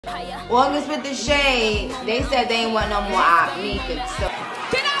August with the shade. They said they ain't want no more op neither. So.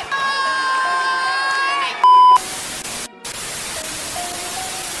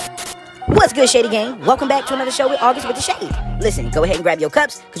 What's good, Shady Gang? Welcome back to another show with August with the Shade. Listen, go ahead and grab your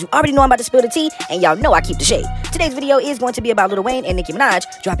cups, because you already know I'm about to spill the tea, and y'all know I keep the shade. Today's video is going to be about Lil Wayne and Nicki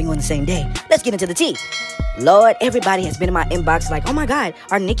Minaj dropping on the same day. Let's get into the tea. Lord, everybody has been in my inbox like, oh my God,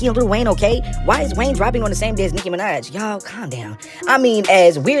 are Nicki and Lil Wayne okay? Why is Wayne dropping on the same day as Nicki Minaj? Y'all, calm down. I mean,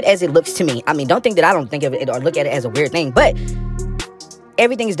 as weird as it looks to me, I mean, don't think that I don't think of it or look at it as a weird thing, but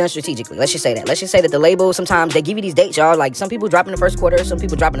everything is done strategically. Let's just say that. Let's just say that the label, sometimes they give you these dates, y'all. Like, some people drop in the first quarter, some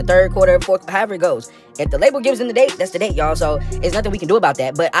people drop in the third quarter, fourth, however it goes. If the label gives them the date, that's the date, y'all. So, there's nothing we can do about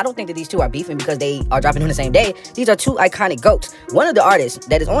that. But I don't think that these two are beefing because they are dropping on the same day. These are two iconic GOATs. One of the artists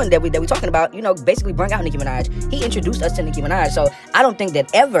that is on that we talking about, you know, basically brought out Nicki Minaj. He introduced us to Nicki Minaj. So, I don't think that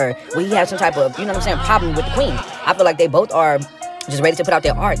ever will he have some type of, you know what I'm saying, problem with the queen. I feel like they both are just ready to put out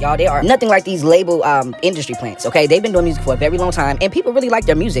their art, y'all. They are nothing like these label industry plants, okay? They've been doing music for a very long time, and people really like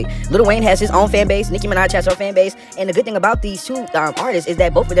their music. Lil Wayne has his own fan base. Nicki Minaj has her fan base. And the good thing about these two artists is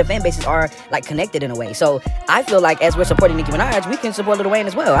that both of their fan bases are, like, connected in a way. So I feel like as we're supporting Nicki Minaj, we can support Lil Wayne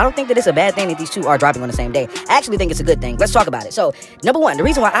as well. I don't think that it's a bad thing that these two are dropping on the same day. I actually think it's a good thing. Let's talk about it. So, number one, the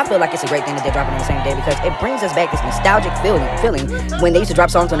reason why I feel like it's a great thing that they're dropping on the same day, because it brings us back this nostalgic feeling when they used to drop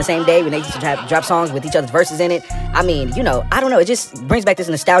songs on the same day, when they used to drop songs with each other's verses in it. I mean, you know, I don't know. It just brings back this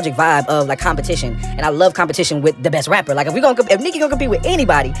nostalgic vibe of, like, competition. And I love competition with the best rapper. Like, if Nicki gonna compete with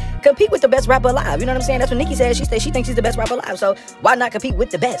anybody, compete with the best rapper alive. You know what I'm saying? That's what Nicki says. She thinks she's the best rapper alive. So why not compete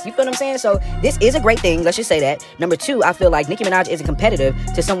with the best? You feel what I'm saying? So this is a great thing. Let's just say that. Number two, I feel like Nicki Minaj isn't competitive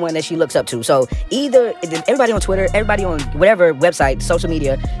to someone that she looks up to. So either everybody on Twitter, everybody on whatever website, social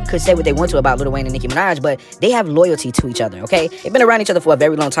media, could say what they want to about Lil Wayne and Nicki Minaj, but they have loyalty to each other, okay? They've been around each other for a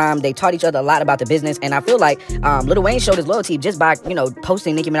very long time. They taught each other a lot about the business, and I feel like Lil Wayne showed his loyalty just by, you know,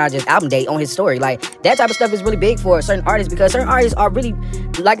 posting Nicki Minaj's album date on his story. Like, that type of stuff is really big for certain artists, because certain artists are really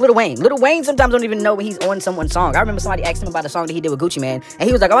like Lil Wayne. Lil Wayne sometimes don't even know when he's on someone's song. I remember somebody asked him about a song that he did with Gucci Mane, and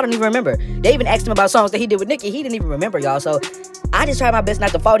he was like, oh, I don't even remember. They even asked him about songs that he did with Nicki. He didn't even remember, y'all. So I just try my best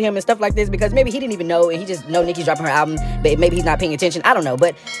not to fault him and stuff like this, because maybe he didn't even know, and he just know Nicki's dropping her album, but maybe he's not paying attention. I don't know.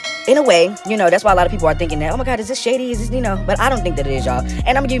 But in a way, you know, that's why a lot of people are thinking that, oh my God, is this shady? Is this, you know? But I don't think that it is, y'all. And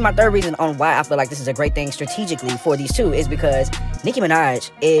I'm gonna give you my third reason on why I feel like this is a great thing strategically for these two, is because Nicki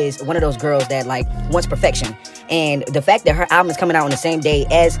Minaj is one of those girls that, like, wants perfection. And the fact that her album is coming out on the same day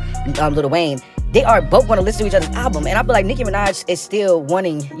as Lil Wayne, they are both going to listen to each other's album. And I feel like Nicki Minaj is still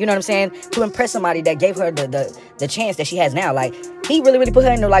wanting, you know what I'm saying, to impress somebody that gave her the chance that she has now. Like, he really put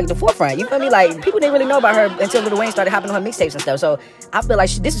her in the forefront. You feel me? Like, people didn't really know about her until Lil Wayne started hopping on her mixtapes and stuff. So I feel like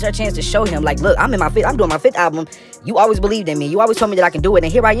this is her chance to show him, like, look, I'm doing my fifth album. You always believed in me. You always told me that I can do it,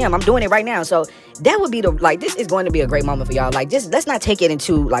 and here I am. I'm doing it right now. So that would be this is going to be a great moment for y'all. Like, just let's not take it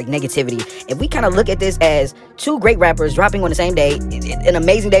into, like, negativity. If we kind of look at this as two great rappers dropping on the same day, an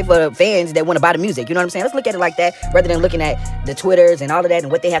amazing day for fans that want to buy the music. You know what I'm saying? Let's look at it like that, rather than looking at the Twitters and all of that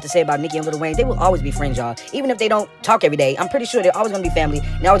and what they have to say about Nicki and Lil Wayne. They will always be friends, y'all. Even if they don't talk every day, I'm pretty sure they're always going to be family,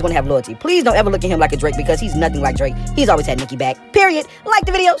 and they're always going to have loyalty. Please don't ever look at him like a Drake, because he's nothing like Drake. He's always had Nicki back, period. Like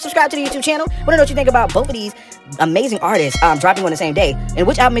the video, subscribe to the YouTube channel. Want to know what you think about both of these amazing artists dropping on the same day, and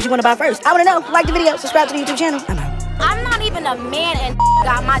which album is you going to buy first? I want to know. Like the video, subscribe to the YouTube channel. I'm out. I'm not even a man and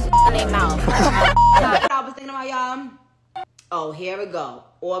got my in their mouth. I was thinking about, y'all. Oh, here we go.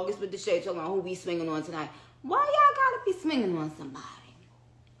 August with the shade. Talking about who we swinging on tonight. Why y'all gotta be swinging on somebody?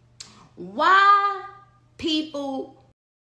 Why people